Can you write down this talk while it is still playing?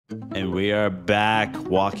And we are back,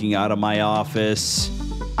 walking out of my office.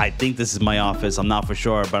 I think this is my office. I'm not for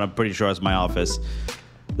sure, but I'm pretty sure it's my office.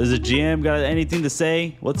 There's a GM. Got anything to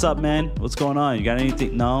say? What's up, man? What's going on? You got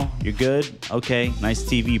anything? No? You're good? Okay. Nice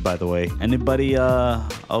TV, by the way. Anybody?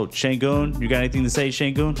 Oh, Shangoon. You got anything to say,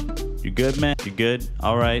 Shangoon? You good, man? You good?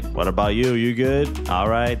 All right. What about you? You good? All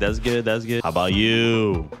right. That's good. That's good. How about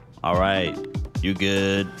you? All right. You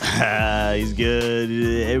good? He's good.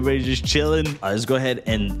 Everybody's just chilling. Let's go ahead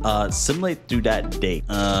and simulate through that day.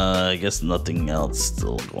 I guess nothing else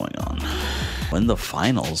still going on. Win the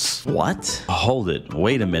finals? What? Hold it.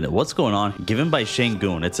 Wait a minute. What's going on? Given by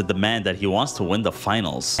Shangoon, it's a demand that he wants to win the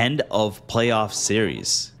finals. End of playoff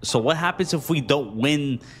series. So what happens if we don't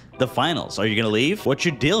win the finals? Are you gonna leave? What's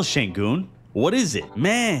your deal, Shangoon? What is it?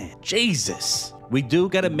 Man, Jesus. We do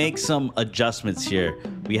got to make some adjustments here.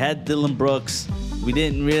 We had Dylan Brooks. We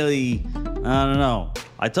didn't really, I don't know.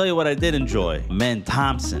 I tell you what I did enjoy. Amen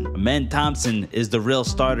Thompson is the real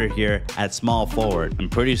starter here at small forward.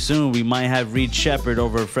 And pretty soon we might have Reed Shepherd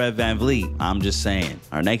over Fred VanVleet. I'm just saying.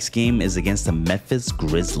 Our next game is against the Memphis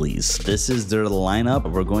Grizzlies. This is their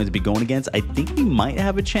lineup we're going to be going against. I think we might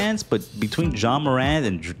have a chance, but between John Morant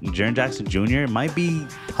and Jaren Jackson Jr., it might be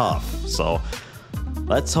tough. So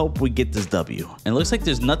let's hope we get this W. And it looks like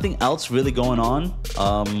there's nothing else really going on.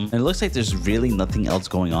 And it looks like there's really nothing else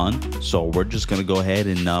going on. So we're just going to go ahead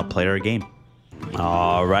and play our game.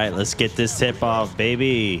 All right, let's get this tip off,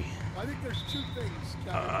 baby.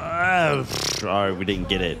 All right, we didn't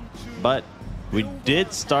get it. But we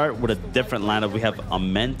did start with a different lineup. We have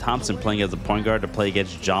Amen Thompson playing as a point guard to play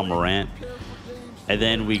against John Morant. And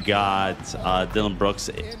then we got Dylan Brooks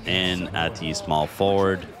in at the small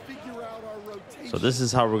forward. So this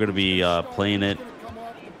is how we're going to be playing it.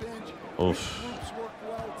 Oof.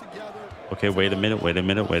 Okay, wait a minute.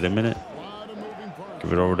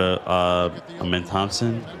 Give it over to Amen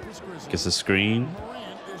Thompson. Gets a screen.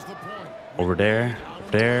 Over there.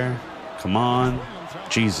 Come on.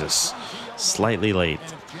 Jesus. Slightly late.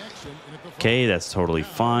 Okay, that's totally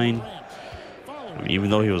fine. I mean, even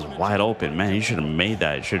though he was wide open, man, he should have made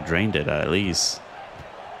that. He should have drained it at least.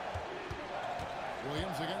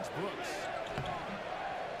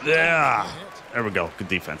 Yeah, there we go. Good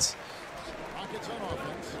defense.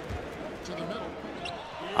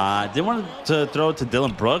 I didn't want to throw it to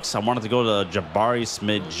Dylan Brooks. I wanted to go to Jabari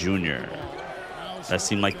Smith Jr. That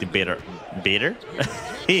seemed like the better.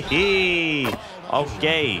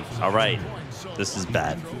 Okay. All right. This is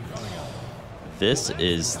bad. This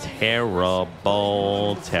is terrible.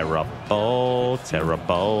 Terrible.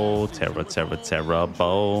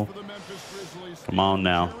 Come on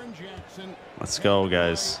now. Let's go,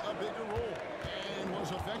 guys.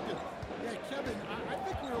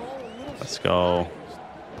 Let's go.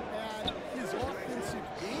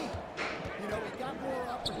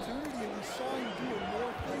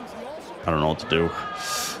 I don't know what to do.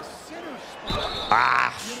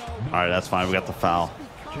 Ah! All right, that's fine. We got the foul.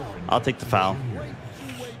 I'll take the foul.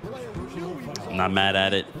 I'm not mad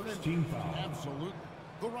at it.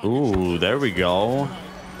 Ooh, there we go.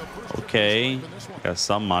 Okay. Got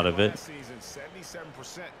something out of it.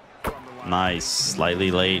 Nice.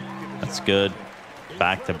 Slightly late. That's good.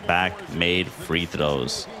 Back-to-back made free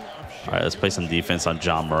throws. All right, let's play some defense on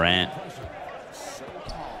John Morant.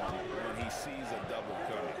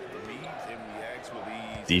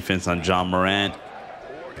 Defense on John Morant.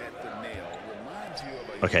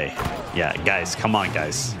 Okay. Yeah, guys. Come on,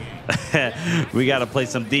 guys. We got to play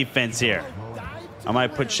some defense here. I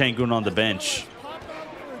might put Shangoon on the bench.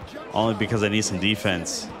 Only because I need some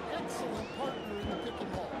defense.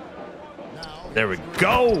 There we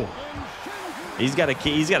go. He's got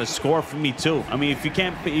to score for me too. I mean, if you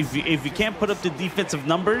can't put up the defensive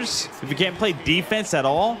numbers, if you can't play defense at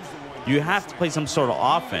all, you have to play some sort of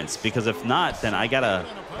offense, because if not, then I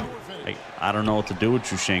don't know what to do with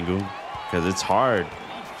you, Shangoon, because it's hard.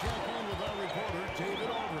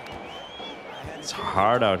 It's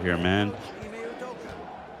hard out here, man.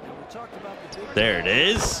 There it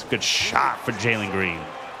is. Good shot for Jalen Green.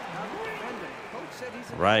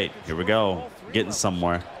 Right, here we go. Getting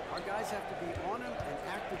somewhere.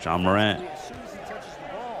 John Morant.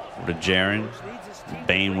 Over to Jaren.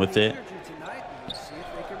 Bane with it.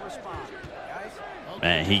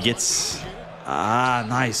 Man, he gets... Ah,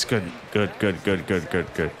 nice. Good.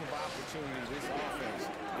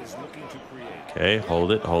 Okay,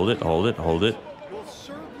 hold it.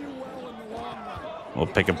 We'll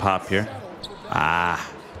pick and pop here. Ah.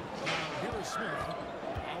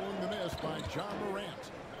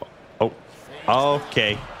 Oh.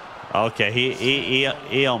 Okay.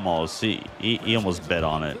 He almost bet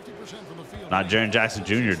on it. Not Jaren Jackson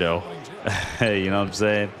Jr. though. Hey, you know what I'm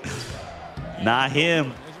saying? Not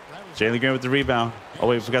him. Jalen Green with the rebound. Oh,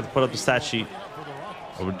 wait, we forgot to put up the stat sheet.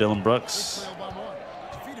 Over Dylan Brooks.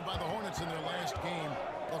 Defeated by the Hornets in their last game.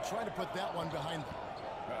 They'll try to put that one behind them.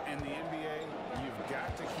 In the NBA, you've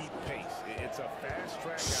got to keep pace. It's a fast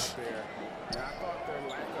track out there. And I thought their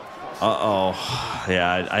lack of hustle. Uh-oh.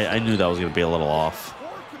 Yeah, I knew that was going to be a little off.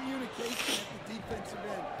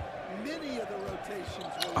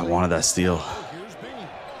 I wanted that steal.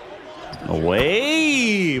 No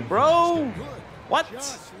way, bro. What?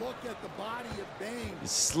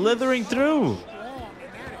 He's slithering through.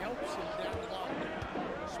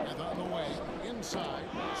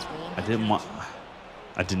 I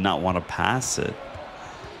did not want to pass it.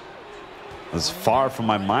 I was far from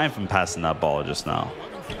my mind from passing that ball just now.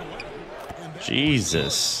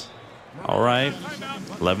 Jesus. All right.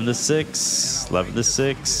 11-6.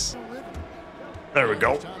 11-6. There we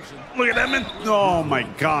go. Look at that, man. Oh, my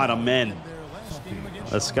God. I'm in.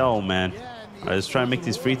 Let's go, man. I just try to make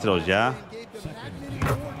these free throws, yeah?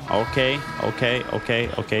 Okay.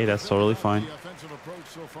 That's totally fine.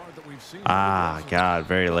 Ah, God.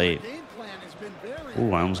 Very late.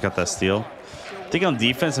 Ooh, I almost got that steal. I think on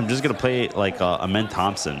defense, I'm just going to play like a Men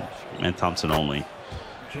Thompson. Men Thompson only.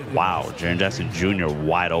 Wow. Jaren Jackson Jr.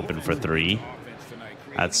 wide open for three.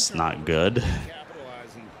 That's not good.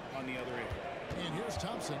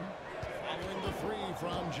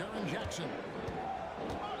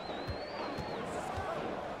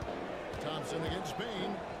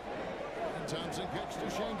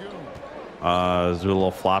 Let's do a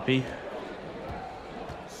little floppy.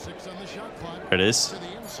 There it is.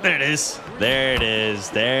 There it is. There it is.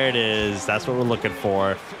 There it is. That's what we're looking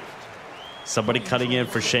for. Somebody cutting in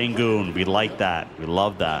for Şengün. We like that. We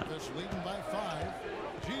love that.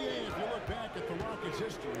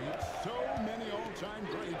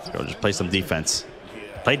 Let's go. Just play some defense.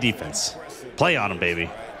 Play defense. Play on him, baby.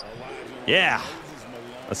 Yeah.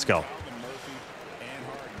 Let's go.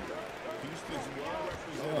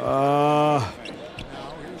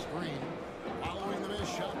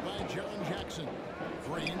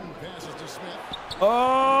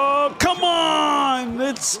 Oh, come on!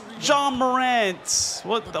 It's John Morant.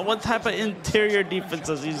 What type of interior defense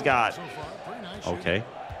does he's got? Okay.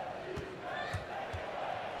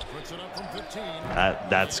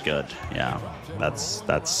 That's good. Yeah,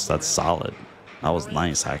 that's solid. That was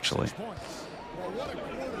nice, actually.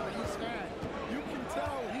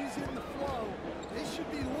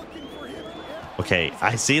 Okay,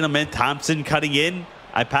 I seen him in Thompson cutting in.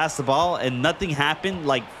 I passed the ball and nothing happened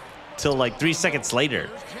till like 3 seconds later.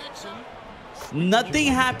 Nothing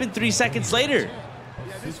happened 3 seconds later.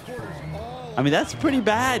 I mean, that's pretty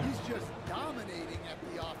bad.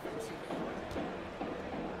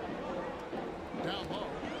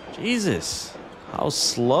 Jesus, how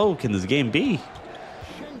slow can this game be?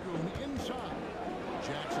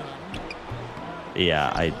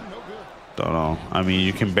 Yeah, I don't know. I mean,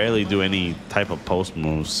 you can barely do any type of post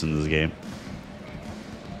moves in this game.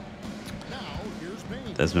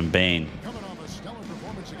 Desmond Bane.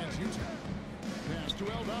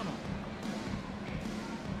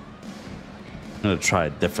 I'm going to try a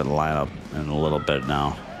different lineup in a little bit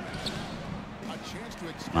now.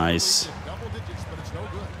 Nice.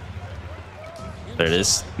 There it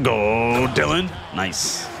is. Go, Dylan.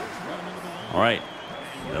 Nice. All right.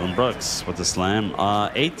 Dylan Brooks with the slam.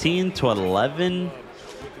 18-11.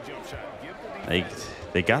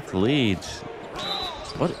 They got the lead.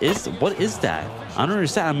 What is that? I don't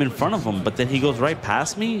understand. I'm in front of him, but then he goes right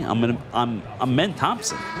past me. I'm Men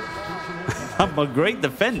Thompson. I'm a great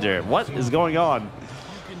defender. What is going on?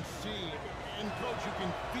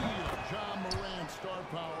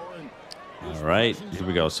 All right, here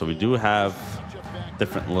we go. So we do have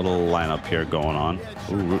different little lineup here going on.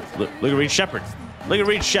 Ooh, look at Reed Shepherd. Look at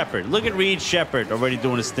Reed Shepherd. Look at Reed Shepherd already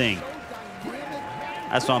doing his thing.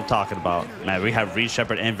 That's what I'm talking about. Man, we have Reed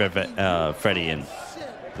Shepherd and Freddie in.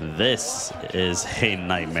 This is a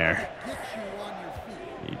nightmare.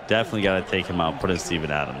 You definitely got to take him out. Put in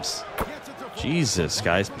Steven Adams. Jesus,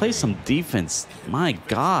 guys. Play some defense. My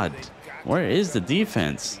God. Where is the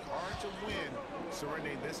defense?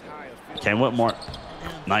 Ken Whitmore.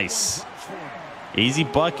 Nice. Easy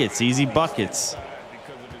buckets. Easy buckets.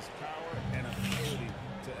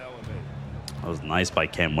 That was nice by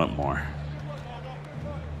Ken Whitmore.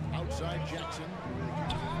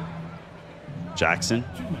 Jackson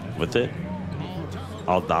with it.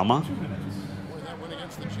 Aldama.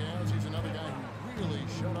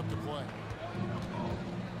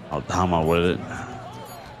 Aldama with it.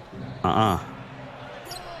 No,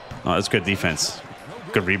 that's good defense.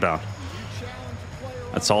 Good rebound.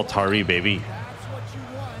 That's all Tari, baby.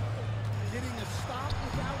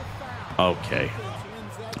 Okay.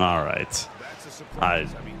 All right. I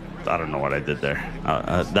don't know what I did there.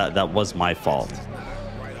 That was my fault.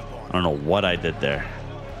 I don't know what I did there.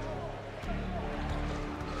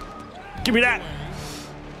 Give me that.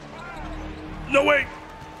 No way.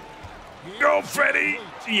 Go, Freddie.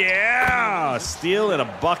 Yeah. Steal in a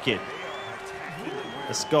bucket.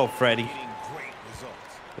 Let's go, Freddie.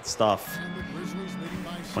 Good stuff.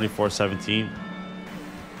 24-17.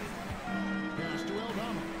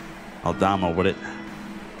 Aldama with it.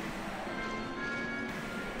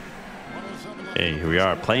 Hey, here we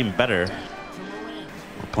are playing better.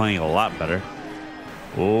 We're playing a lot better.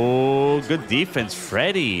 Oh, good defense,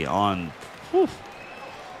 Freddie on. Whew.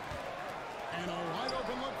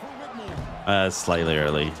 Slightly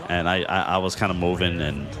early, and I was kind of moving,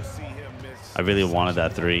 and I really wanted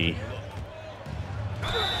that three.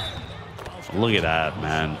 Look at that,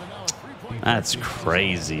 man. That's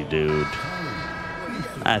crazy, dude.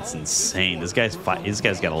 That's insane. This guy's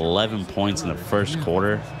got 11 points in the first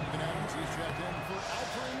quarter.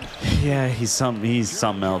 Yeah, he's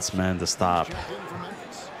something else, man, to stop.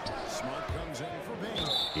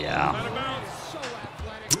 Yeah.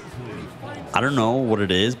 I don't know what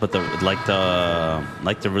it is, but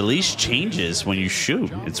the release changes when you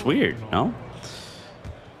shoot. It's weird, no?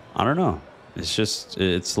 I don't know. It's just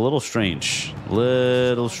it's a little strange.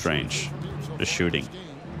 Little strange. The shooting.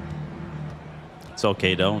 It's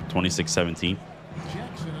okay though. 26-17.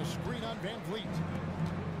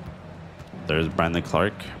 There's Brandon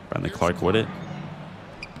Clark. Brandon Clark with it.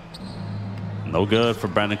 No good for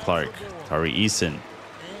Brandon Clark. Tari Eason.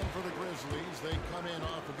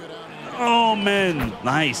 Oh, man.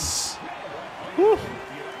 Nice. Whew.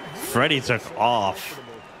 Freddie took off.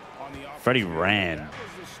 Freddie ran.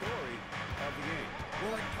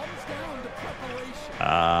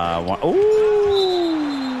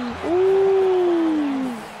 Ooh.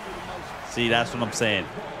 See, that's what I'm saying.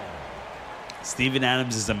 Steven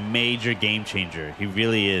Adams is a major game changer. He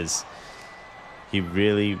really is. He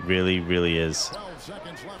really, really, really is. 12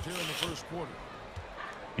 seconds left here in the first quarter.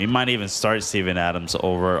 He might even start Steven Adams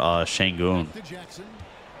over Şengün.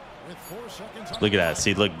 Look at that.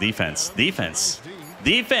 See, look, defense. Defense.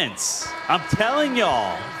 Defense. I'm telling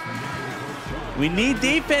y'all. We need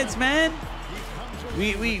defense, man.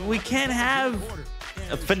 We can't have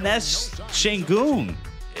a finesse Şengün.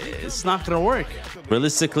 It's not going to work.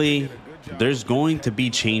 Realistically, there's going to be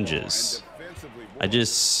changes. I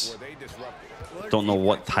just don't know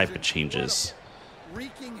what type of changes.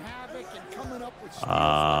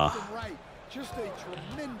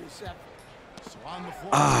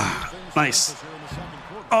 Nice.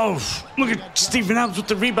 Oh, look at Steven Adams with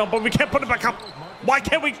the rebound, but we can't put it back up. Why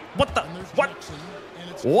can't we? What the? What?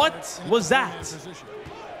 What was that?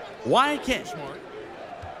 Why can't?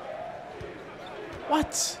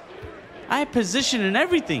 What? I have position and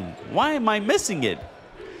everything. Why am I missing it?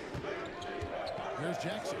 Here's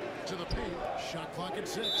Jackson to the paint. Shot clock at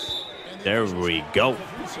 6. There we go.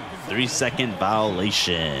 3-second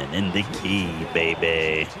violation in the key,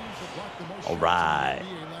 baby. All right.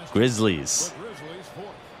 Grizzlies.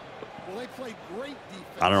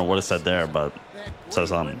 I don't know what it said there, but it says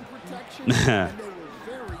something.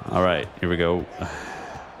 All right, here we go.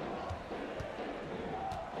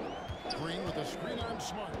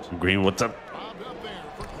 Green, what's up?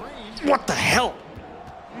 What the hell?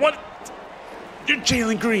 What? You're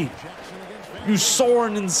Jalen Green. You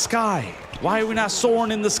soaring in the sky. Why are we not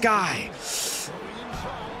soaring in the sky?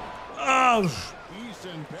 Oh.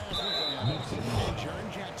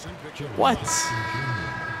 What?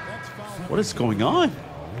 What is going on?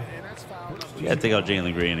 We gotta take out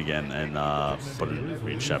Jalen Green again and put in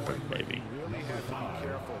Reed Shepherd, maybe.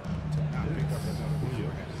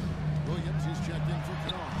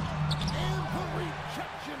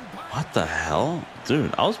 What the hell?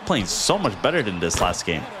 Dude, I was playing so much better than this last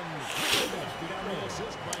game.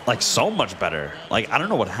 Like, so much better. Like, I don't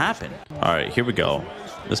know what happened. All right, here we go.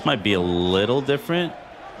 This might be a little different.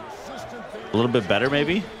 A little bit better,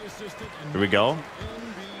 maybe. Here we go.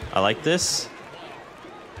 I like this.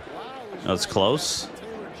 No, it's close.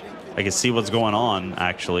 I can see what's going on,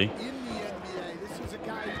 actually.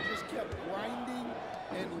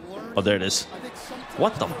 Oh, there it is.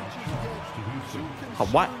 What the?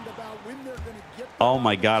 What? Oh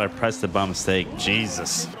my God, I pressed it by mistake.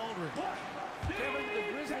 Jesus.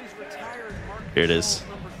 Here it is.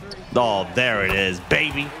 Oh, there it is,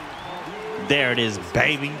 baby. There it is,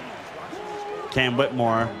 baby. Cam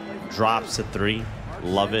Whitmore drops a 3.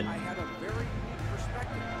 Love it.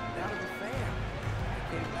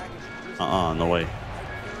 No way.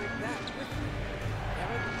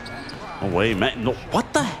 No way, man. No,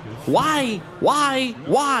 what the? Why? Why?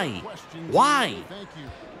 Why? Why?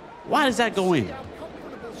 Why does that go in?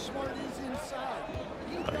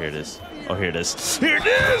 Oh, here it is. Oh, here it is. Here it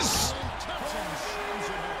is!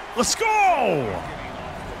 Let's go!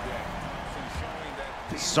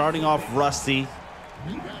 Starting off rusty.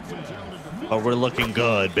 But we're looking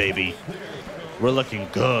good, baby. We're looking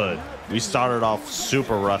good. We started off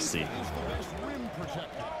super rusty.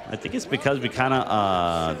 I think it's because we kind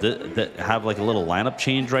of have like a little lineup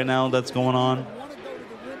change right now that's going on.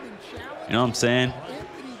 You know what I'm saying?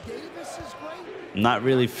 I'm not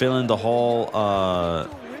really feeling the whole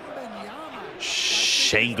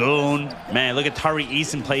Shangoon. Man, look at Tari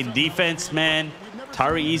Eason playing defense, man.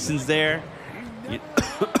 Tari Eason's there.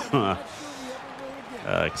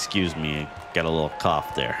 Excuse me, got a little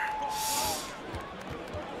cough there.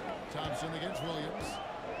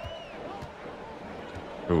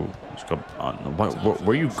 Ooh, let's go. Where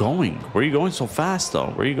are you going? Where are you going so fast, though?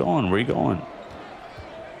 Where are you going? Where are you going?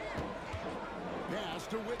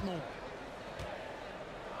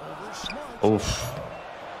 Oof.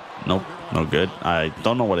 Nope, no good. I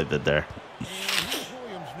don't know what it did there.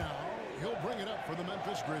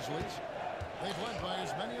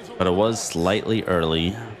 But it was slightly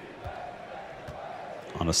early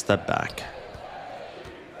on a step back.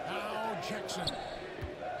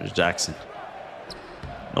 There's Jackson.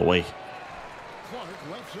 No way.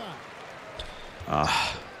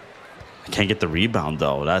 I can't get the rebound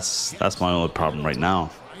though. That's my only problem right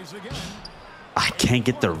now. I can't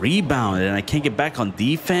get the rebound and I can't get back on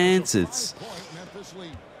defense.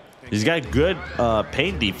 He's got good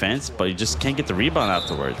paint defense, but he just can't get the rebound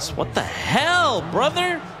afterwards. What the hell,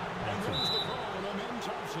 brother?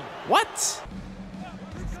 What?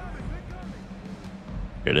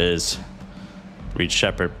 Here it is. Reed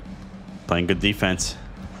Shepherd playing good defense.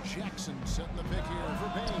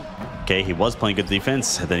 Okay, he was playing good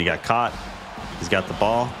defense, and then he got caught. He's got the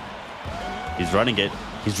ball. He's running it.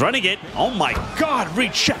 He's running it. Oh my God,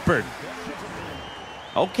 Reed Shepherd.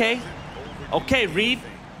 Okay. Okay, Reed.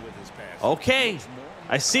 Okay.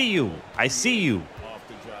 I see you. I see you.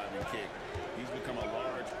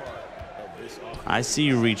 I see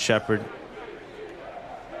you, Reed Shepherd.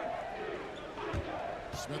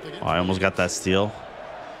 Oh, I almost got that steal.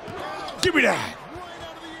 Give me that.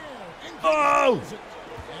 Oh.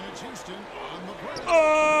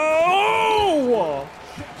 Oh.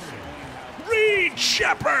 Reed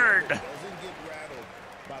Shepherd.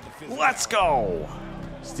 Let's go.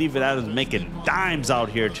 Steven Adams making dimes out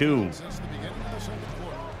here, too.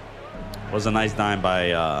 Was a nice dime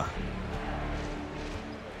by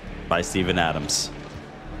Steven Adams.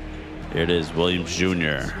 Here it is, Williams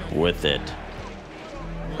Jr. with it.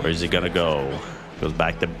 Where's he gonna go? Goes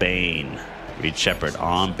back to Bain. Reed Shepherd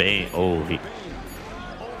on Bain.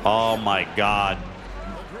 Oh my God.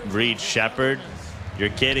 Reed Shepherd. You're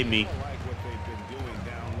kidding me.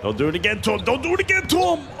 Don't do it again to him. Don't do it again to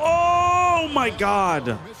him. Oh my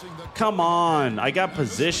God. Come on. I got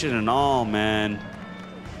position and all, man.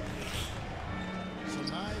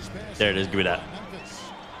 There it is. Give me that.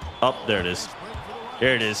 Oh, there it is.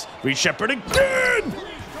 There it is. Reed Shepherd again.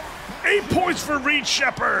 8 points for Reed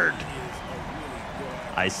Shepherd.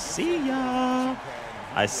 I see ya.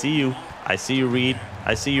 I see you. I see you, Reed.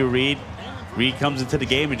 I see you, Reed. Reed comes into the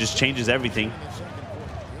game and just changes everything.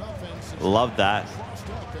 Love that.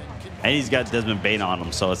 And he's got Desmond Bain on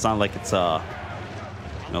him, so it's not like it's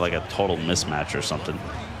like a total mismatch or something.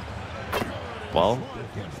 Well,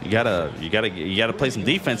 you gotta play some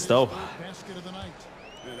defense though.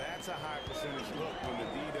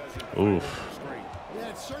 Oof.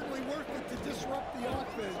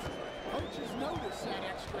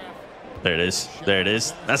 There it is. There it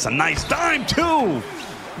is. That's a nice dime too.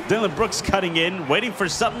 Dylan Brooks cutting in, waiting for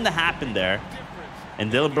something to happen there,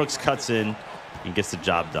 and Dylan Brooks cuts in and gets the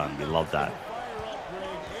job done. We love that.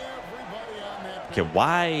 Okay,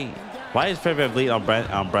 why is Fred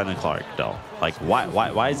VanVleet on Brandon Clark though? Like,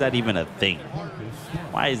 why is that even a thing?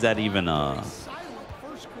 Why is that even a?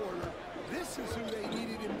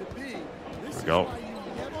 There we go.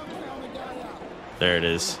 There it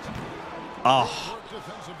is. Oh,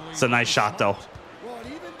 it's a nice shot though.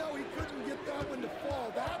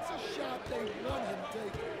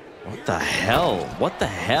 What the hell? What the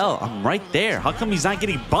hell? I'm right there. How come he's not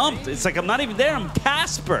getting bumped? It's like I'm not even there. I'm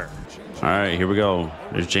Casper. All right, here we go.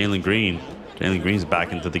 There's Jalen Green. Jalen Green's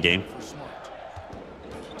back into the game.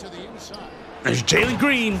 There's Jalen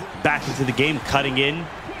Green back into the game, cutting in.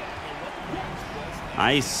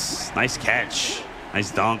 Nice. Nice catch.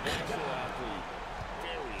 Nice dunk.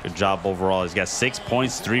 Good job overall. He's got 6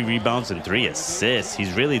 points, 3 rebounds, and 3 assists.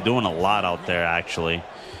 He's really doing a lot out there, actually.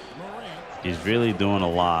 He's really doing a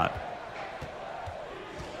lot.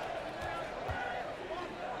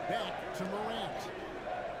 Back to Morant.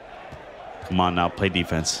 Come on now, play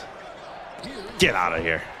defense. Get out of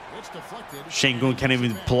here. It's deflected. Şengün can't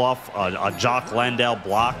even pull off a Jock Landale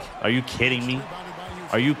block. Are you kidding me?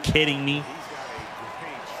 Are you kidding me?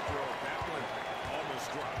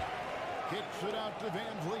 Kicks it out to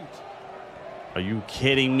Van Vliet. Are you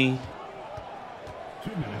kidding me?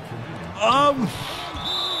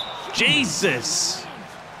 Jesus.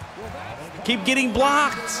 Keep getting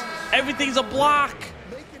blocked. Everything's a block.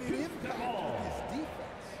 Making an impact with his defense.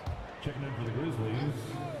 Checking in for the Grizzlies,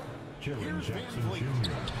 Jaren Jackson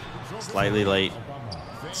Jr. Slightly late.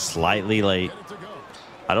 Slightly late.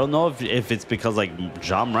 I don't know if it's because like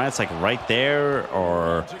John Morant's like right there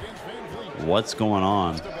or what's going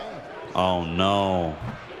on. Oh no.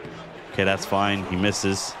 Okay, that's fine. He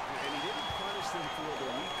misses.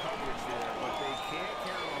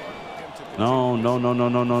 No, no, no, no,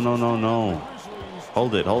 no, no, no, no, no.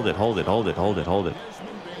 Hold it, hold it, hold it, hold it, hold it, hold it.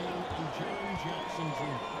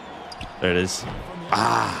 There it is.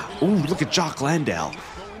 Ah. Ooh, look at Jock Landale.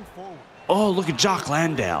 Oh, look at Jock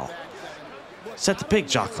Landale. Set the pick,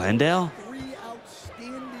 Jock Landale.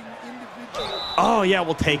 Oh, yeah,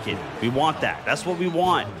 we'll take it. We want that. That's what we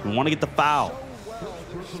want. We want to get the foul.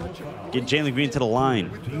 Get Jalen Green to the line.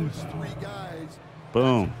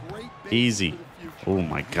 Boom. Easy. Oh,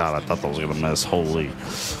 my God. I thought that was going to miss. Holy.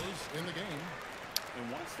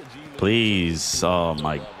 Please. Oh,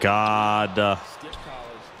 my God.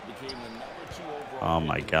 Oh,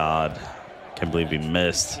 my God. Can't believe he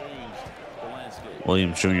missed.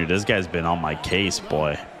 Williams Jr., this guy's been on my case,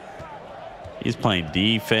 boy. He's playing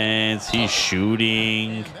defense. He's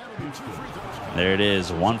shooting. There it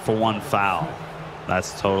is. 1-for-1 foul.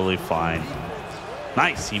 That's totally fine.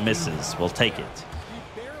 Nice. He misses. We'll take it.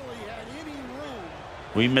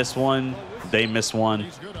 We missed one. They missed one.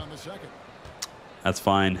 That's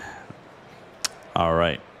fine. All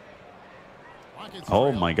right.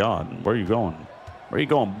 Oh, my God. Where are you going? Where are you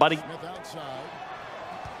going, buddy?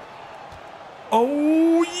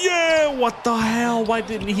 Oh, yeah. What the hell? Why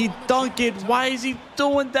didn't he dunk it? Why is he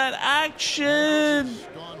doing that action?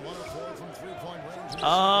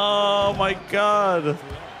 Oh, my God.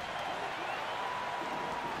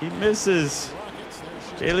 He misses.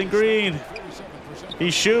 Jalen Green. He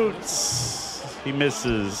shoots. He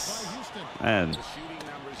misses. And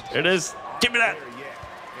there it is. Give me that.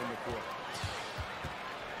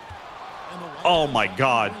 Oh, my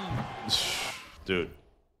God. Dude.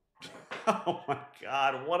 Oh, my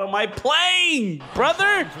God. What am I playing,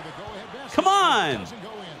 brother? Come on.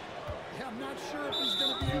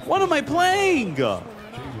 What am I playing?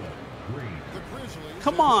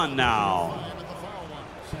 Come on now.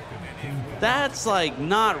 That's like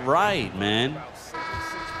not right, man.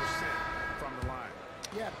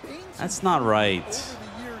 That's not right.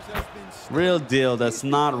 Real deal. That's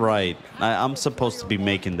not right. I'm supposed to be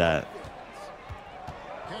making that.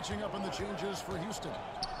 Catching up on the changes for Houston.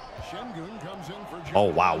 Şengün comes in for Oh,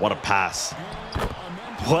 wow. What a pass.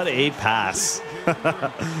 What a pass.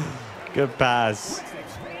 Good pass.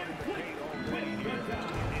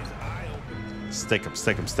 Stick him,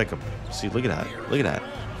 stick him, stick him. See, look at that. Look at that.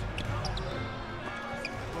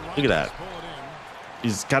 Look at that.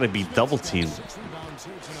 He's got to be double teamed.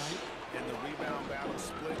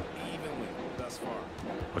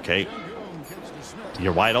 Okay.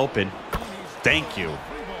 You're wide open. Thank you.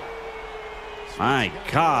 My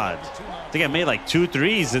God. I think I made like 2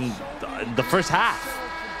 threes in the first half.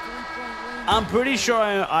 I'm pretty sure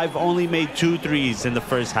I've only made 2 threes in the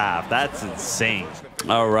first half. That's insane.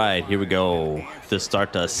 All right, here we go to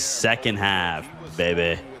start the second half,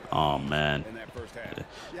 baby. Oh, man.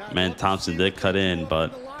 Man, Thompson did cut in,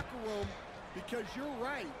 but... because you're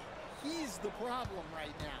right. He's the problem right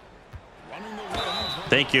now.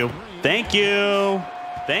 Thank you. Thank you.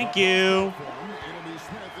 Thank you.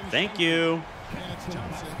 Thank you.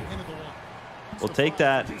 We'll take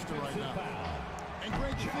that.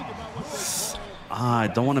 I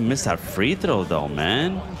don't want to miss that free throw, though,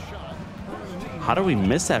 man. How do we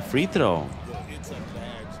miss that free throw?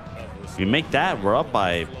 If we make that, we're up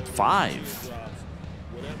by 5.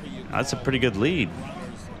 That's a pretty good lead.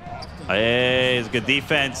 Hey, it's good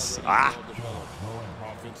defense. Ah.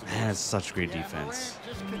 Man, it's such great defense.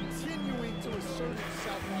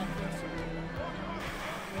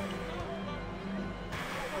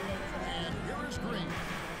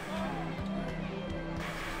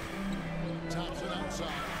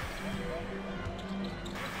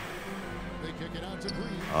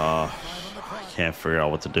 I can't figure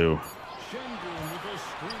out what to do.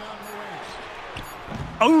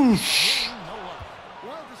 Oh,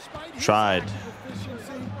 tried.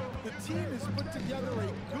 The team has put together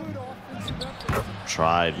a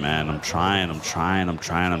Tried, man. I'm trying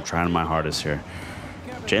my hardest here.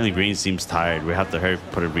 Jalen Green seems tired. We have to hurry,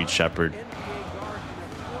 put a Reed Shepherd.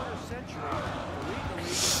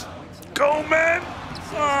 Go, man!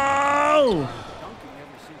 Oh!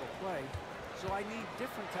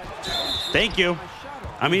 Thank you.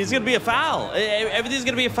 I mean, it's going to be a foul. Everything's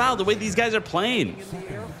going to be a foul the way these guys are playing.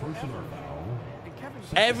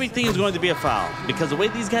 Everything is going to be a foul because the way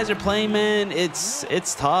these guys are playing, man,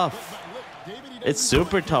 it's tough. It's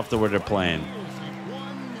super tough the way they're playing.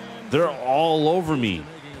 They're all over me.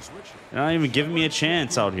 They're not even giving me a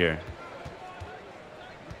chance out here.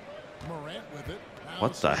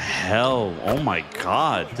 What the hell? Oh my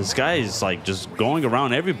God. This guy is like just going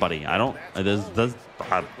around everybody. I don't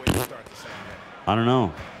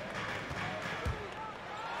know.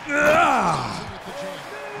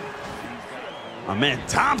 My man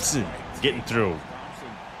Thompson getting through.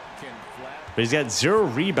 But he's got 0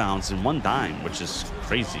 rebounds and 1 dime, which is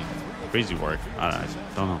crazy. Crazy work. I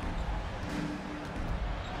don't know.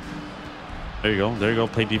 There you go. There you go.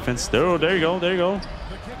 Play defense. Oh, there you go. There you go.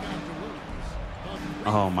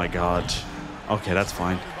 Oh, my God. Okay, that's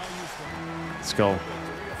fine. Let's go.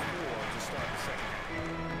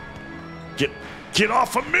 Get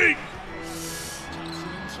off of me!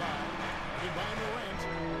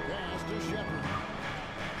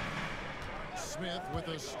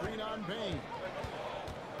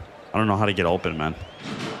 I don't know how to get open, man.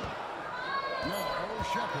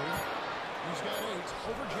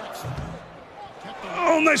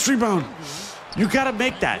 Oh, nice rebound. You got to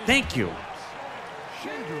make that. Thank you.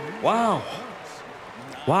 Wow.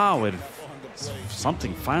 Wow,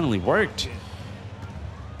 something finally worked.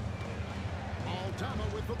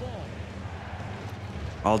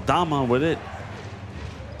 Aldama with it.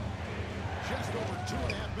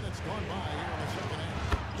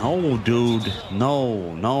 No, dude.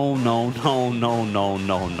 No.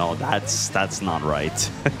 That's not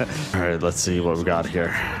right. All right, let's see what we got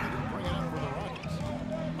here.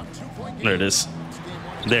 There it is.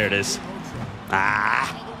 There it is.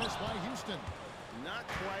 Ah. Not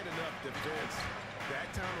quite enough defense.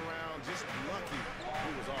 That time around, just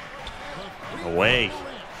lucky. Away.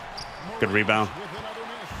 Good rebound.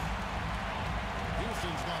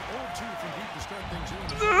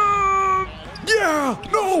 Yeah.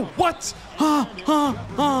 No. What?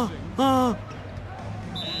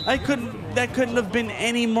 That couldn't have been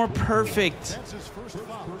any more perfect.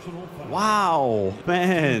 Wow,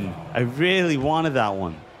 man. I really wanted that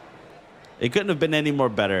one. It couldn't have been any more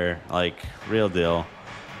better. Like, real deal.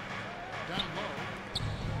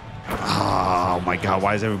 Oh my God,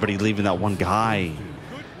 why is everybody leaving that one guy?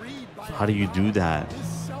 How do you do that?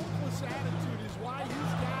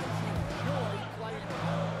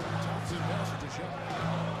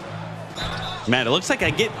 Man, it looks like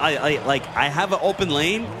I have an open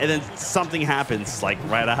lane and then something happens like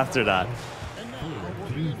right after that.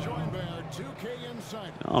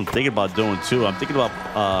 I'm thinking about doing too. I'm thinking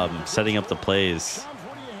about setting up the plays,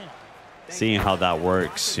 seeing how that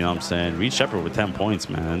works. You know what I'm saying? Reed Shepherd with 10 points,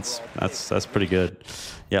 man. That's pretty good.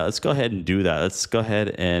 Yeah, let's go ahead and do that. Let's go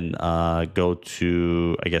ahead and go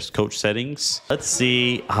to, I guess, coach settings. Let's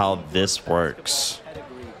see how this works.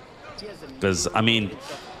 Because, I mean,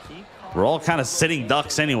 we're all kind of sitting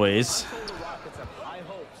ducks anyways.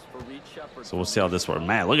 So we'll see how this works.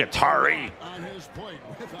 Man, look at Tari.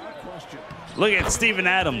 Look at Steven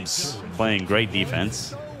Adams playing great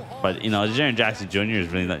defense. But, you know, Jaren Jackson Jr. is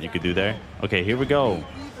really nothing you could do there. Okay, here we go.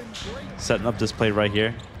 Setting up this play right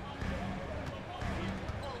here.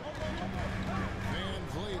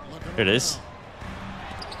 Here it is.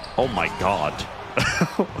 Oh, my God.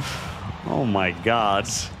 Oh, my God.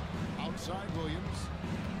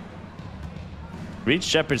 Reed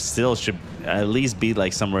Shepherd still should at least be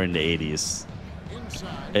like somewhere in the 80s.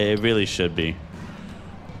 It really should be.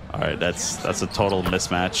 All right, that's a total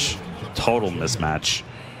mismatch. Total mismatch.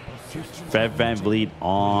 Fred VanVleet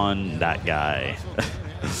on that guy.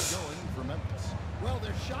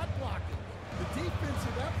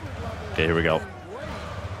 Okay, here we go.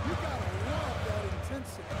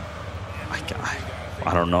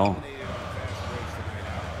 I don't know.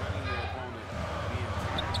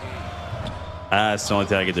 That's the only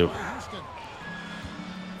thing I could do.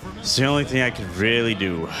 It's the only thing I could really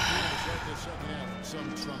do.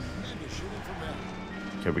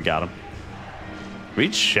 Okay, we got him.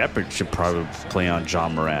 Reed Shepherd should probably play on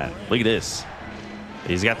John Morant. Look at this.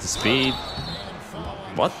 He's got the speed.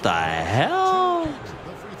 What the hell?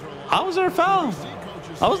 How was there a foul?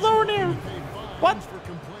 I was nowhere near. What?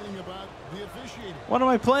 What am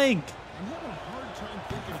I playing?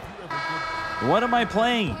 What am I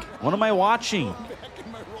playing? What am I watching?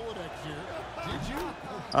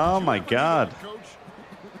 Oh my God.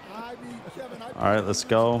 All right, let's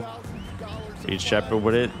go. Reed Shepherd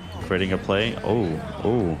with it, creating a play. Oh,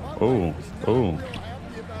 oh, oh, oh.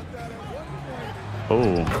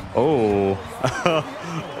 Oh, oh,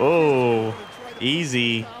 oh,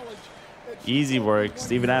 easy. Easy work.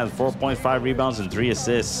 Steven Adams, 4.5 rebounds and 3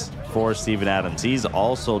 assists for Steven Adams. He's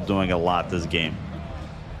also doing a lot this game.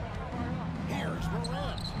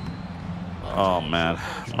 Oh, man.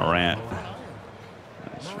 Morant.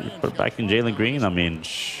 Put it back in Jalen Green. I mean,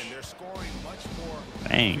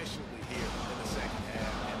 dang.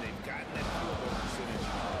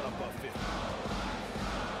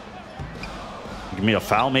 Give me a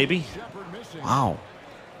foul, maybe? Wow.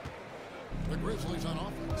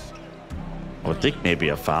 I would think maybe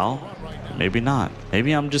a foul. Maybe not.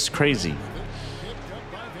 Maybe I'm just crazy.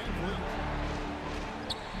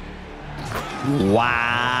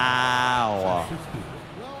 Wow.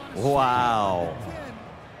 Wow.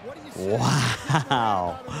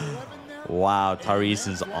 Wow. Wow. Tyrese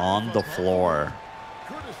is on the floor.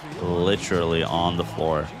 Literally on the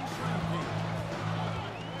floor.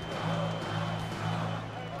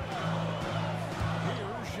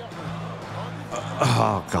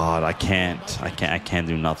 Oh God, I can't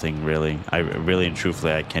do nothing really. I really and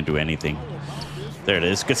truthfully, I can't do anything. There it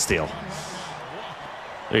is, good steal.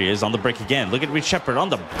 There he is on the break again. Look at Reed Shepherd on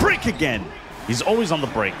the break again. He's always on the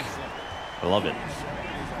break. I love it.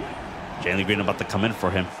 Jalen Green about to come in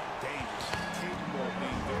for him.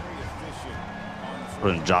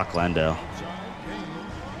 Put in Jock Landale.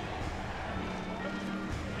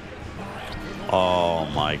 Oh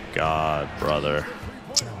my God, brother.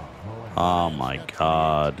 Oh my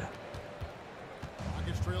God.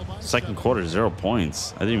 Second quarter, 0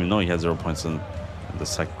 points. I didn't even know he had 0 points in the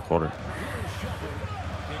second quarter.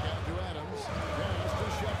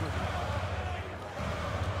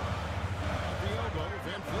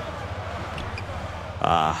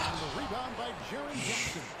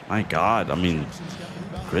 My God. I mean,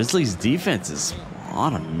 Grizzlies defense is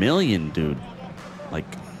on a million, dude. Like,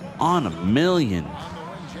 on a million.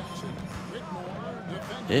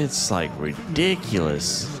 It's like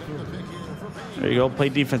ridiculous. There you go. Play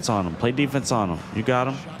defense on him. Play defense on him. You got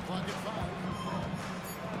him.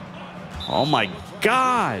 Oh my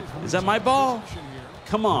God. Is that my ball?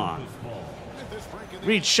 Come on.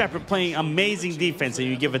 Reed Shepherd playing amazing defense and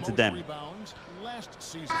you give it to them.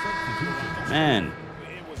 Man. It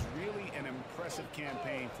was really an impressive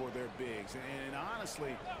campaign for their bigs. And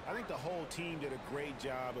honestly, I think the whole team did a great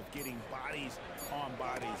job of getting bodies on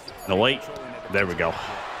bodies. No, wait. There we go.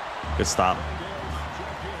 Good stop.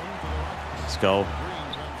 Let's go.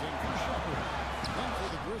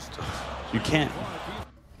 You can't.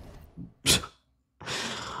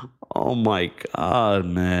 Oh my God,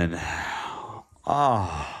 man.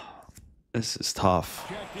 Oh, this is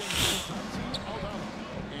tough.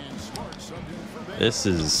 This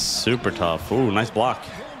is super tough. Ooh, nice block.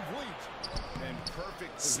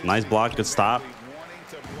 Nice block. Good stop.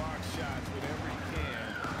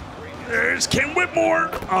 There's Cam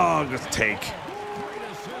Whitmore. Oh, good take.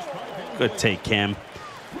 Good take, Cam.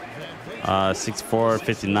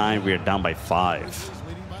 64-59. We are down by 5.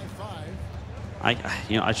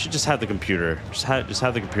 I should just have the computer. Just have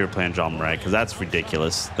the computer playing John Morant, because that's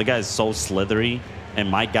ridiculous. The guy's so slithery,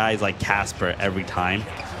 and my guy's like Casper every time.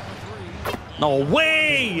 No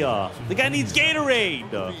way! The guy needs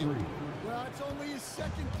Gatorade. Well, it's only his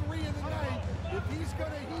second 3 of the night. If he's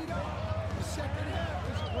going to heat up the second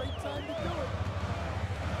half, is a great time to do it.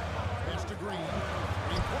 Pass to Green.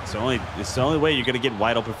 It's the only way you're gonna get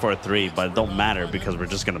wide open for a 3, but it don't matter because we're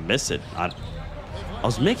just gonna miss it. I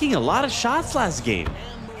was making a lot of shots last game.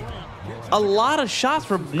 A lot of shots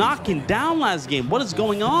were knocking down last game. What is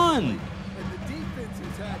going on?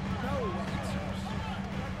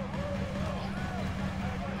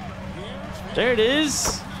 There it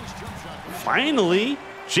is. Finally.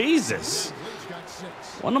 Jesus.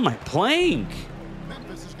 What am I playing?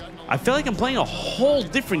 I feel like I'm playing a whole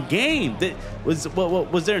different game. Was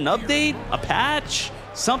there an update? A patch?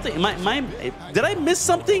 Something? Did I miss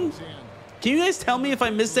something? Can you guys tell me if I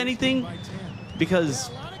missed anything?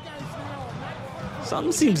 Because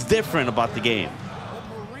something seems different about the game.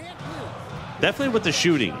 Definitely with the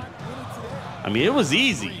shooting. I mean, it was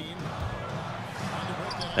easy.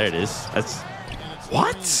 There it is. That's...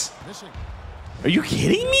 What? Are you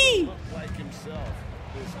kidding me?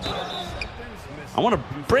 I want to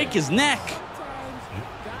break his neck.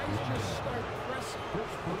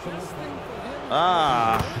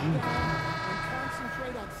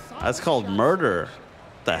 That's called murder.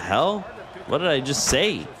 What the hell? What did I just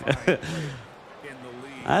say?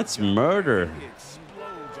 That's murder.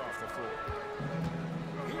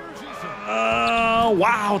 rebound.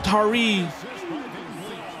 Wow, Tari.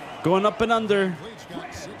 Going up and under.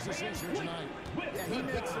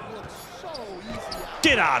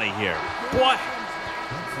 Get out of here. What?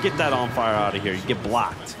 Get that on fire out of here. You get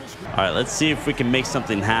blocked. All right, let's see if we can make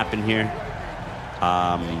something happen here.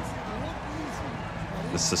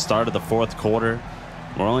 This is the start of the fourth quarter.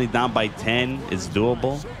 We're only down by 10. It's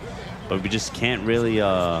doable, but we just can't really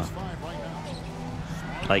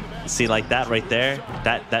like see like that right there.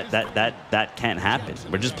 That can't happen.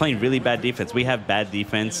 We're just playing really bad defense. We have bad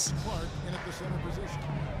defense.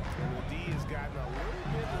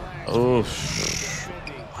 Oh,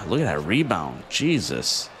 look at that rebound.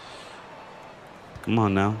 Jesus. Come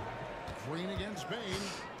on now.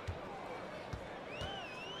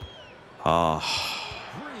 Oh.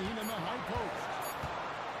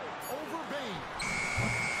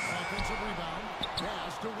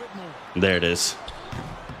 There it is.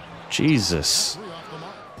 Jesus.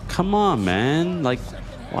 Come on, man. Like,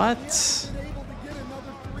 what?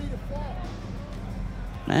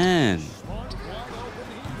 Man.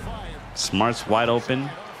 Smart's wide open.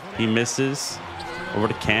 He misses. Over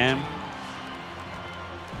to Cam.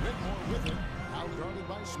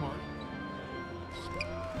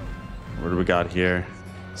 What do we got here?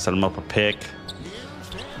 Set him up a pick.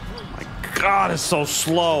 My God, it's so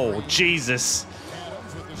slow. Jesus.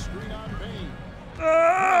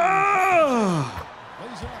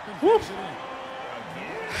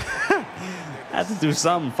 Had to do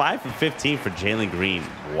something. 5 for 15 for Jalen Green.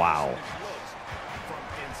 Wow.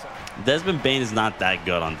 Desmond Bane is not that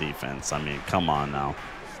good on defense. I mean, come on now.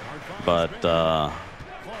 But I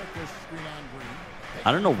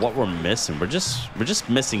don't know what we're missing. We're just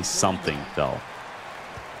missing something, though.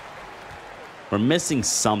 We're missing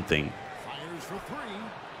something.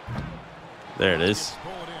 There it is.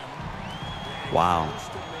 Wow.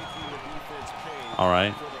 All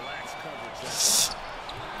right.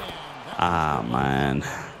 Ah, man.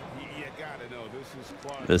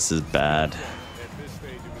 This is bad.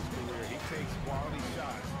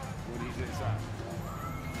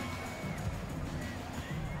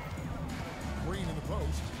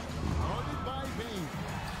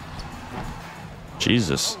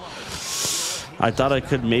 Jesus. I thought I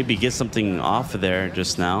could maybe get something off of there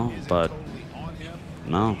just now, but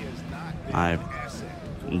no. I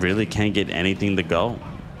really can't get anything to go.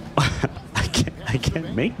 I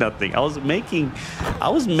can't make nothing. I was making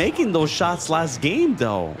those shots last game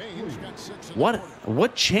though.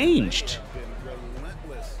 What changed?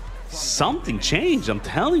 Something changed. I'm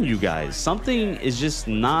telling you guys. Something is just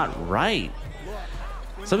not right.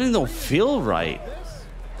 Something don't feel right.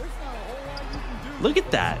 Look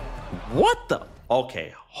at that. What the?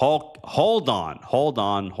 Okay. Hold on.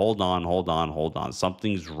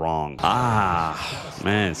 Something's wrong. Ah,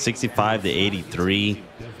 man. 65 to 83.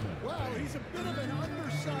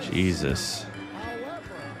 Jesus.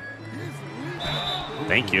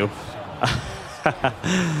 Thank you.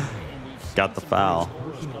 Got the foul.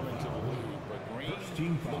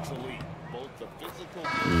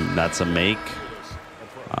 That's a make.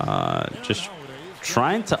 Just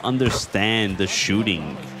trying to understand the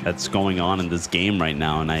shooting that's going on in this game right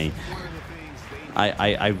now, and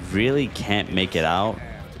I really can't make it out.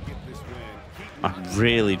 I'm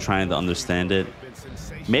really trying to understand it.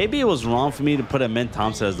 Maybe it was wrong for me to put Amen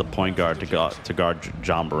Thompson as the point guard to guard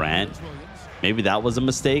John Morant. Maybe that was a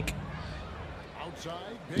mistake.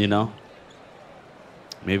 You know?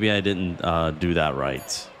 Maybe I didn't do that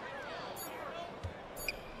right.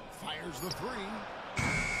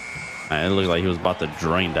 It looked like he was about to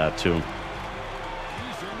drain that too.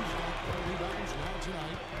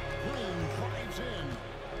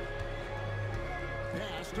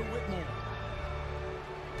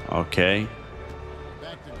 Okay.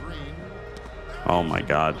 Oh my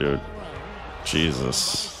God, dude.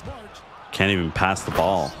 Jesus. Can't even pass the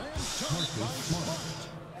ball.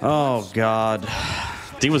 Oh God.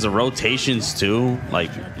 I think it was the rotations too.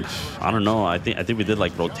 Like, I don't know. I think we did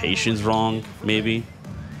like rotations wrong, maybe.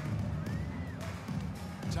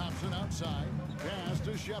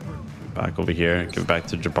 Back over here. Give it back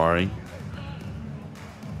to Jabari.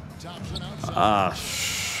 I'm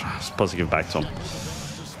supposed to give it back to him.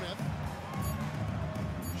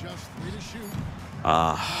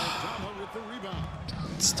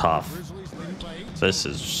 It's tough. This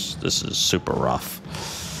is super rough.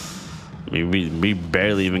 I mean, we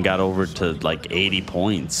barely even got over to like 80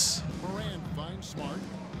 points.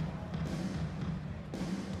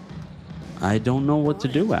 I don't know what to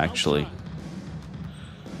do actually.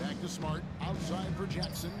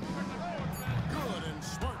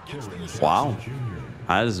 Wow,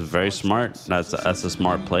 that is very smart. That's a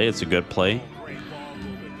smart play. It's a good play.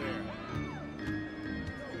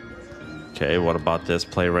 Okay, what about this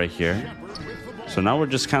play right here? So now we're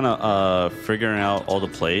just kind of figuring out all the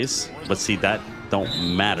plays. But see, that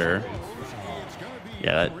don't matter.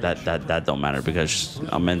 Yeah, that don't matter because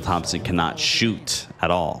Amen Thompson cannot shoot at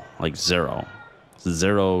all. Like zero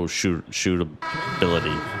shoot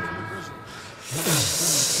ability.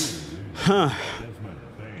 Huh.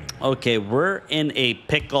 Okay, we're in a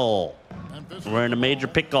pickle. We're in a major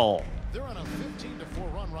pickle.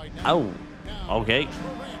 Oh, okay.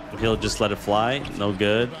 He'll just let it fly. No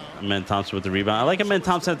good. Amen Thompson with the rebound. I like Amen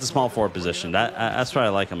Thompson at the small forward position. That's where I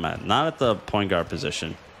like him at. Not at the point guard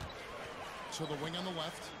position. So the wing on the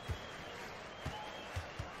left.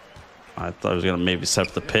 I thought I was going to maybe set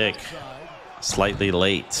up the pick. Slightly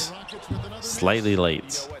late. Slightly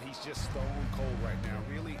late.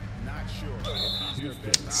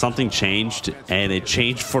 Something changed, and it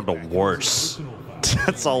changed for the worse.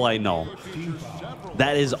 That's all I know.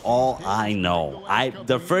 That is all I know.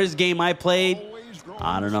 The first game I played,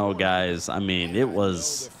 I don't know, guys. I mean, it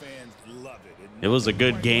was a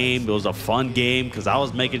good game. It was a fun game because I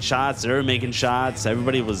was making shots. They were making shots.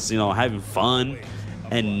 Everybody was, having fun.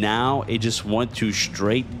 And now it just went to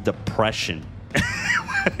straight depression.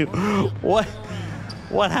 What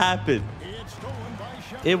happened?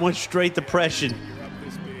 It went straight depression.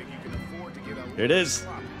 Here it is.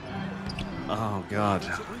 Oh, God.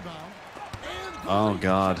 Oh,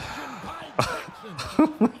 God.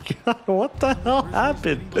 Oh, my God. What the hell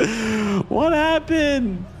happened? What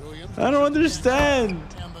happened? I don't understand.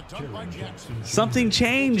 Something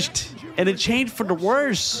changed, and it changed for the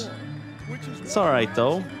worse. It's all right,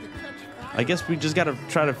 though. I guess we just got to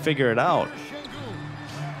try to figure it out.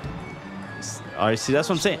 All right, see, that's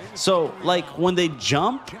what I'm saying. So, like, when they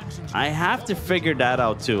jump, I have to figure that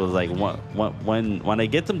out, too. Like, when I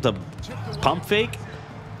get them to pump fake,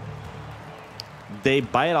 they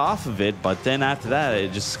bite off of it, but then after that,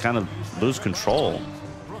 it just kind of lose control.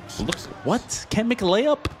 Look, what? Can't make a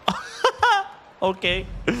layup? Okay.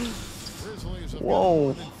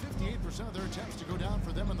 Whoa.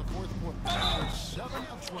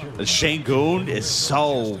 Şengün is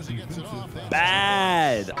so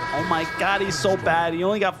bad. Oh my God, he's so bad. He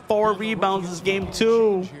only got 4 rebounds this game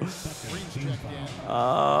too.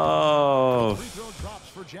 Oh.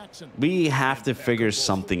 We have to figure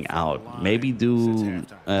something out. Maybe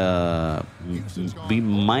we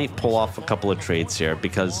might pull off a couple of trades here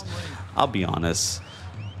because I'll be honest.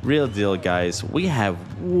 Real deal, guys. We have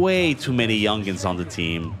way too many youngins on the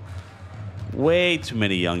team. Way too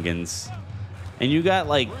many youngins. And you got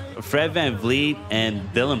like Fred VanVleet and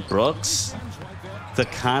Dylan Brooks to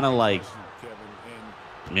kind of like,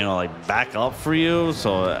 like back up for you.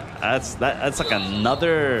 So that's like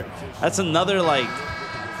another like,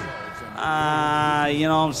 you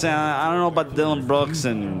know what I'm saying? I don't know about Dylan Brooks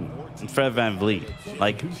and Fred VanVleet.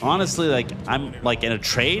 Like, honestly, like, I'm like in a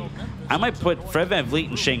trade, I might put Fred VanVleet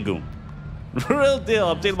and Şengün. Real deal.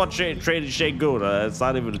 I'm thinking about trading Şengün. It's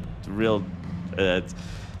not even real.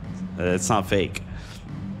 It's not fake.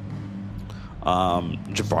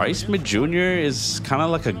 Jabari Smith Jr. is kind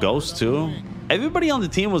of like a ghost too. Everybody on the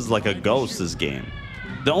team was like a ghost this game.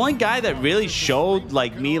 The only guy that really showed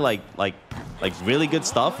like me like really good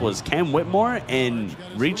stuff was Cam Whitmore and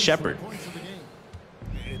Reed Shepherd.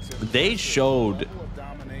 They showed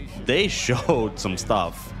some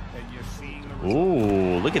stuff.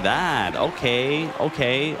 Ooh, look at that. Okay.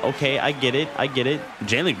 I get it.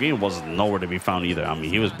 Jalen Green was nowhere to be found either. I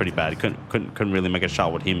mean, he was pretty bad. Couldn't really make a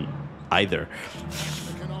shot with him either.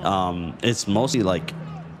 It's mostly like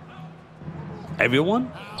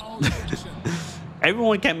everyone.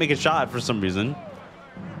 Everyone can't make a shot for some reason.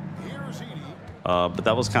 But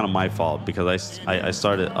that was kind of my fault because I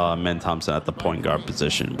started Men Thompson at the point guard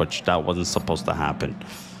position, but that wasn't supposed to happen.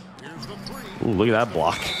 Ooh, look at that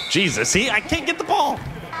block. Jesus, see, I can't get the ball.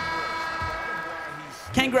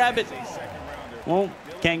 Can't grab it. Well,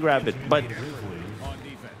 can't grab it. But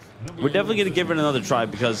we're definitely going to give it another try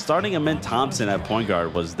because starting Amen Thompson at point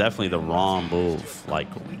guard was definitely the wrong move. Like,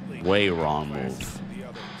 way wrong move.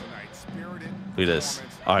 Look at this.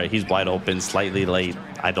 All right, he's wide open, slightly late.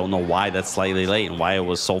 I don't know why that's slightly late and why it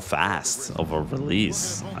was so fast of a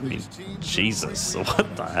release. I mean, Jesus,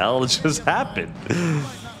 what the hell just happened?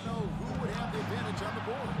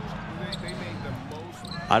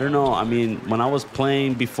 I don't know. I mean, when I was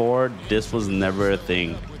playing before, this was never a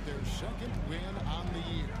thing.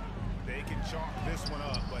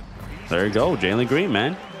 There you go, Jalen Green,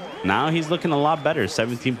 man. Now he's looking a lot better.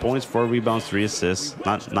 17 points, 4 rebounds, 3 assists.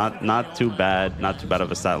 Not too bad. Not too bad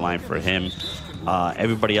of a stat line for him.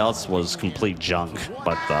 Everybody else was complete junk.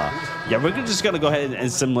 But yeah, we're just gonna go ahead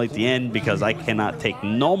and simulate the end because I cannot take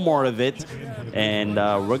no more of it. And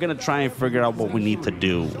we're gonna try and figure out what we need to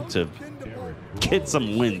do to get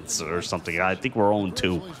some wins or something. I think we're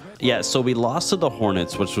 0-2. Yeah, so we lost to the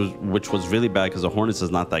Hornets, which was really bad because the Hornets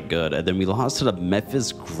is not that good. And then we lost to the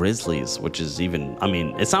Memphis Grizzlies, which is even, I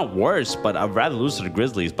mean, it's not worse, but I'd rather lose to the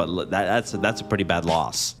Grizzlies, but that's a pretty bad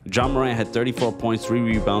loss. John Morant had 34 points, 3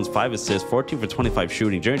 rebounds, 5 assists, 14 for 25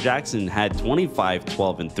 shooting. Jaren Jackson had 25,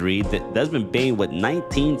 12, and 3. Desmond Bane with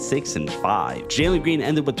 19, 6, and 5. Jalen Green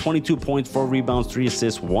ended with 22 points, 4 rebounds, 3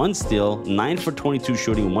 assists, 1 steal, 9 for 22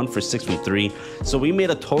 shooting, 1 for 6 from 3. So we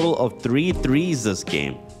made a total of 3 threes this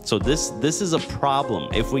game. So this is a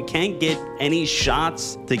problem. If we can't get any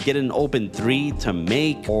shots to get an open 3 to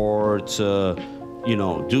make or to, you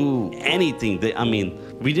know, do anything, I mean,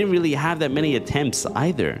 we didn't really have that many attempts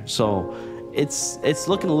either. So it's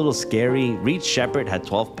looking a little scary. Reed Shepherd had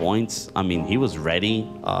 12 points. I mean, he was ready.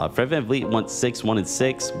 Fred VanVleet went 6, 1, and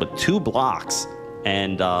 6, but 2 blocks.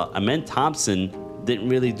 And Amen Thompson didn't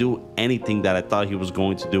really do anything that I thought he was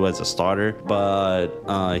going to do as a starter, but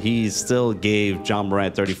he still gave John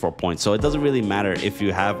Morant 34 points. So it doesn't really matter if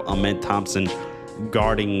you have Amen Thompson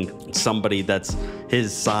guarding somebody that's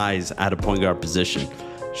his size at a point guard position.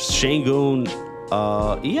 Şengün,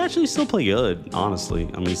 he actually still played good, honestly.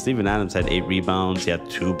 I mean, Steven Adams had 8 rebounds. He had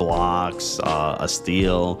 2 blocks, a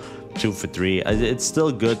steal, 2 for 3. It's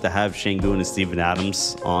still good to have Şengün and Steven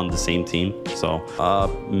Adams on the same team. So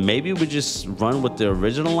maybe we just run with the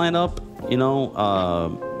original lineup, you know,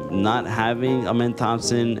 not having Amen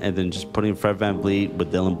Thompson and then just putting Fred VanVleet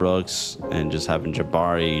with Dylan Brooks and just having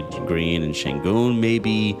Jabari, Green, and Şengün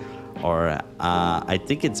maybe. Or I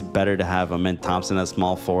think it's better to have Amen Thompson as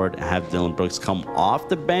small forward and have Dylan Brooks come off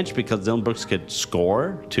the bench because Dylan Brooks could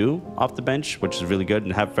score too off the bench, which is really good.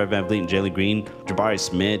 And have Fred VanVleet and Jalen Green, Jabari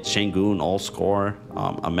Smith, Şengün all score.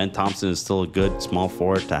 Amen Thompson is still a good small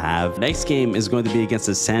forward to have. Next game is going to be against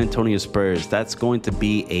the San Antonio Spurs. That's going to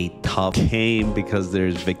be a tough game because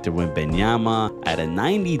there's Victor Wembanyama at a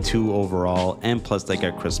 92 overall, and plus they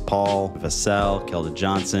got Chris Paul, Vassell, Keldon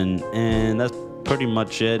Johnson, and that's pretty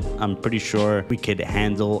much it. I'm pretty sure we could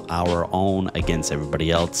handle our own against everybody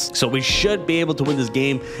else. So we should be able to win this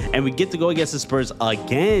game, and we get to go against the Spurs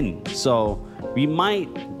again. So we might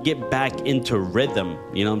get back into rhythm,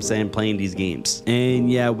 you know what I'm saying, playing these games. And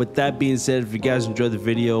yeah, with that being said, if you guys enjoyed the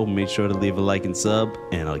video, make sure to leave a like and sub,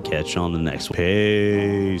 and I'll catch you on the next one.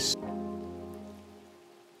 Peace.